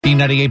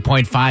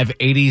98.5,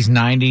 80s,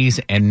 90s,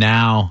 and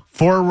now.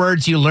 4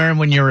 words you learn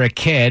when you're a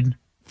kid.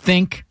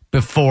 Think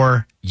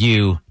before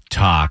you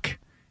talk.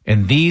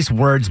 And these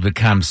words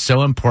become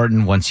so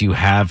important once you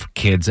have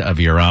kids of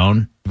your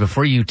own.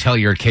 Before you tell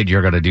your kid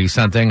you're going to do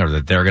something or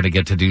that they're going to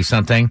get to do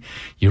something,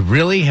 you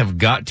really have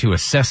got to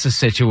assess the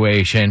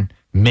situation,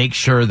 make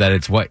sure that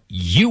it's what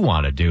you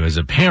want to do as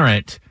a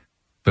parent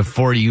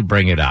before you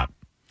bring it up.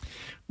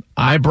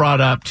 I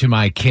brought up to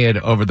my kid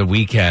over the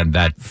weekend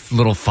that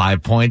little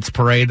 5 Points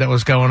parade that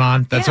was going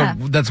on.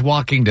 That's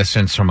walking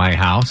distance from my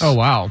house. Oh,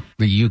 wow.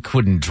 You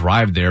couldn't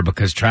drive there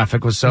because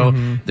traffic was so...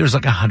 There's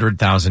like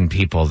 100,000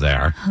 people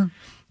there. And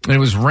it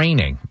was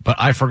raining, but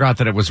I forgot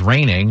that it was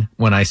raining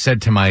when I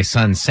said to my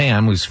son,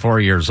 Sam, who's 4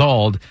 years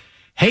old,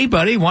 hey,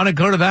 buddy, want to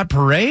go to that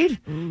parade?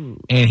 Ooh.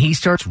 And he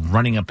starts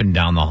running up and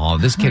down the hall.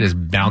 This kid is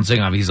bouncing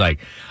off. He's like,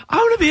 I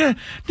want to be a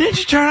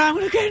Ninja Turtle. I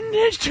want to get a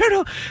Ninja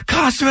Turtle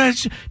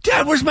costume.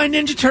 Dad, where's my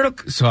Ninja Turtle?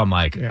 So I'm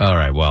like, all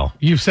right, well.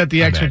 You've set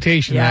the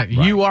expectation that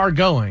you are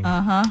going.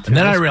 And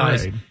then I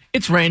realized,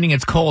 it's raining,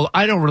 it's cold.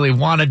 I don't really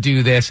want to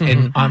do this,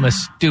 and I'm a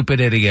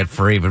stupid idiot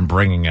for even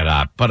bringing it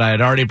up. But I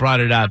had already brought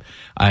it up.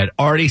 I had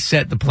already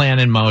set the plan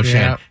in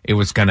motion. Yeah. It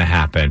was going to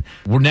happen.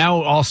 We're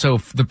now also,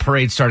 the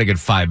parade starting at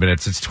 5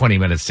 minutes. It's 20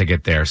 minutes to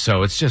get there.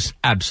 So it's just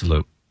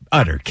absolute,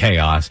 utter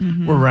chaos.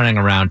 We're running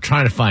around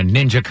trying to find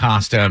ninja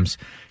costumes,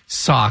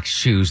 socks,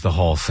 shoes, the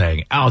whole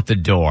thing. Out the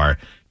door.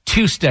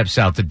 2 steps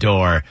out the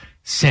door.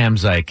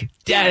 Sam's like,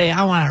 Daddy,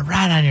 I want to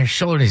ride on your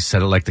shoulder. He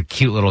said it like the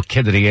cute little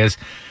kid that he is.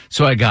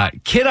 So I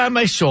got kid on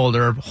my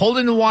shoulder,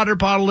 holding the water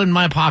bottle in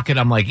my pocket.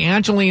 I'm like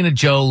Angelina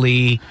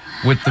Jolie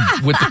with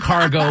the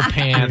cargo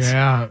pants.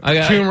 Yeah, I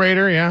got Tomb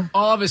Raider, yeah.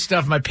 All of his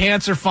stuff. My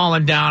pants are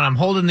falling down. I'm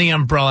holding the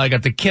umbrella. I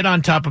got the kid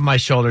on top of my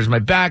shoulders. My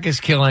back is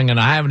killing, and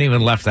I haven't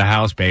even left the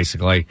house,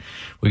 basically.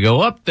 We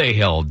go up the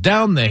hill,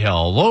 down the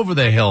hill, over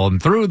the hill,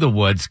 and through the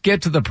woods,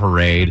 get to the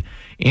parade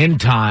in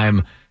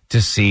time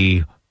to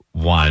see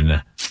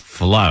one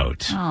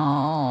float.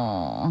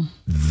 Oh.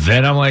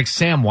 Then I'm like,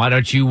 Sam, why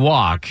don't you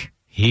walk?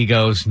 He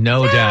goes,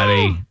 no,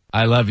 Daddy.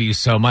 I love you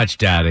so much,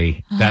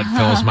 Daddy. That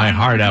fills my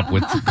heart up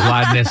with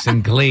gladness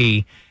and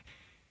glee.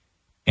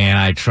 And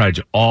I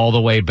trudge all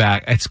the way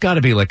back. It's got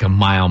to be like a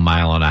mile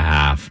and a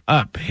half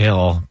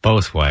uphill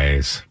both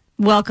ways.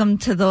 Welcome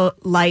to the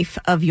life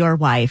of your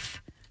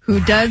wife, who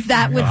does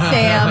that with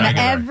Sam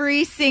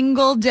every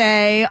single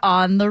day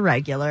on the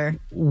regular.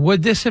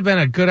 Would this have been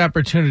a good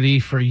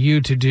opportunity for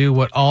you to do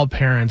what all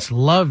parents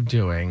love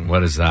doing?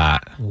 What is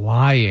that?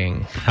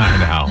 Lying. I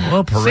know.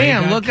 Well, parade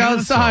Sam, look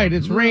outside.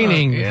 It's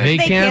raining. They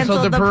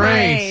canceled the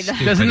parade.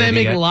 Doesn't that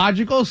make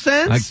logical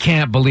sense? I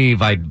can't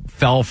believe I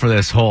fell for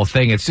this whole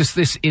thing. It's just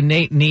this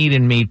innate need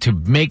in me to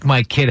make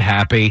my kid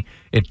happy.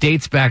 It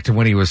dates back to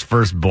when he was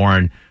first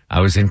born. I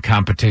was in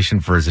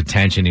competition for his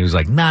attention. He was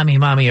like,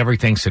 mommy,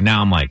 everything. So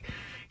now I'm like,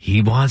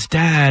 he wants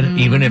dad,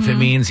 even if it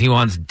means he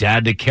wants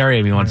dad to carry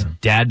him. He wants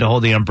dad to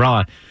hold the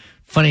umbrella.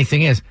 Funny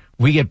thing is,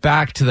 we get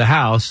back to the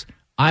house.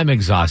 I'm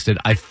exhausted.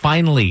 I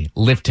finally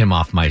lift him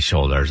off my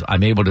shoulders.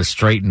 I'm able to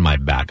straighten my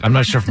back. I'm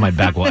not sure if my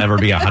back will ever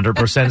be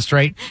 100%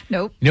 straight.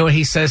 Nope. You know what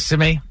he says to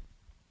me?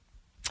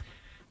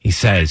 He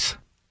says,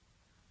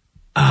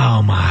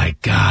 oh, my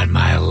God,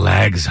 my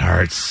legs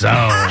hurt so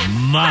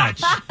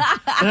much.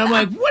 And I'm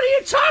like, what are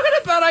you talking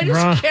about? I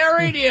just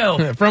carried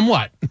you. From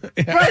what?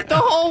 Right, the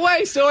whole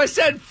way. So I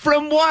said,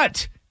 from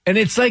what? And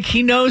it's like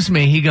he knows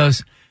me. He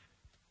goes,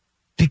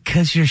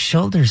 because your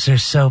shoulders are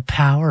so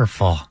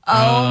powerful.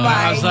 Oh, my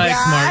I was like,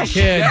 gosh. smart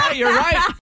kid. Yeah, you're right.